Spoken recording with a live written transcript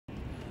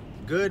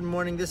Good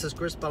morning. This is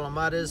Chris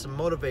Palomarez,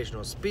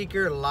 motivational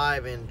speaker,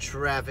 live in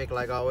traffic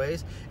like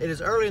always. It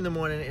is early in the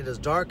morning, it is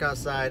dark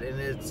outside, and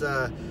it's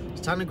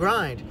time to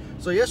grind.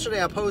 So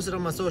yesterday I posted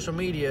on my social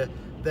media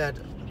that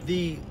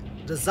the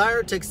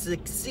desire to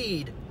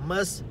succeed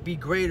must be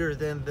greater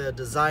than the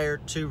desire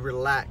to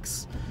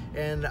relax.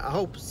 And I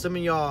hope some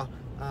of y'all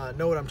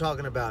know what I'm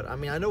talking about. I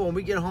mean, I know when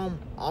we get home,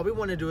 all we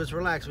want to do is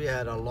relax. We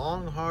had a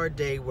long, hard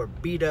day. We're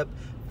beat up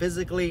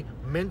physically,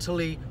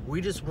 mentally.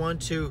 We just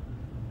want to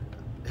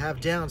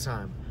have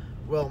downtime.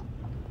 Well,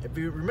 if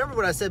you remember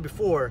what I said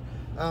before,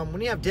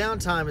 when you have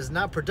downtime, it's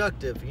not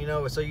productive, you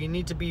know, so you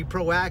need to be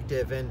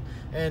proactive.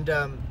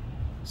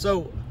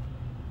 So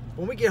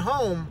when we get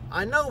home,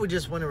 I know we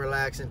just want to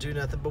relax and do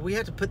nothing, but we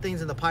have to put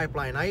things in the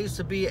pipeline. I used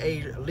to be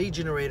a lead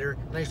generator,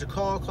 and I used to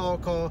call,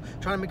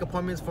 trying to make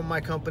appointments for my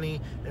company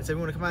and say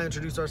we want to come out and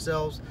introduce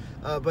ourselves.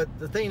 But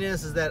the thing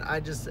is that I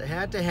just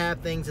had to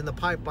have things in the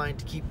pipeline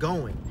to keep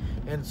going.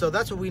 And so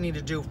that's what we need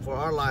to do for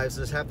our lives,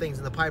 is have things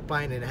in the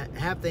pipeline and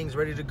have things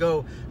ready to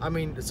go. I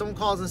mean, if someone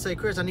calls and say,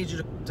 Chris, I need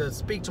you to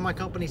speak to my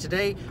company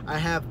today, I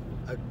have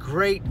a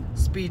great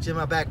speech in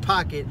my back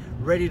pocket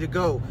ready to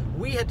go.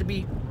 We had to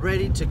be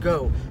ready to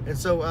go. And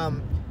so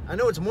I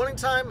know it's morning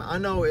time. I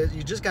know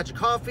you just got your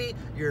coffee,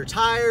 you're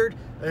tired,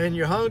 and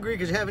you're hungry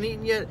because you haven't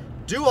eaten yet.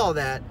 Do all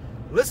that.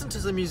 Listen to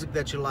some music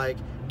that you like.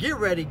 Get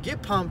ready,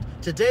 get pumped.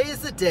 Today is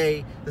the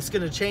day that's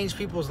going to change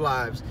people's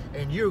lives,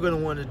 and you're going to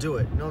want to do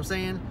it. You know what I'm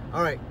saying?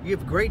 All right, you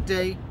have a great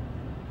day.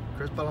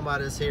 Chris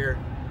Palomarez here.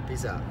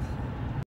 Peace out.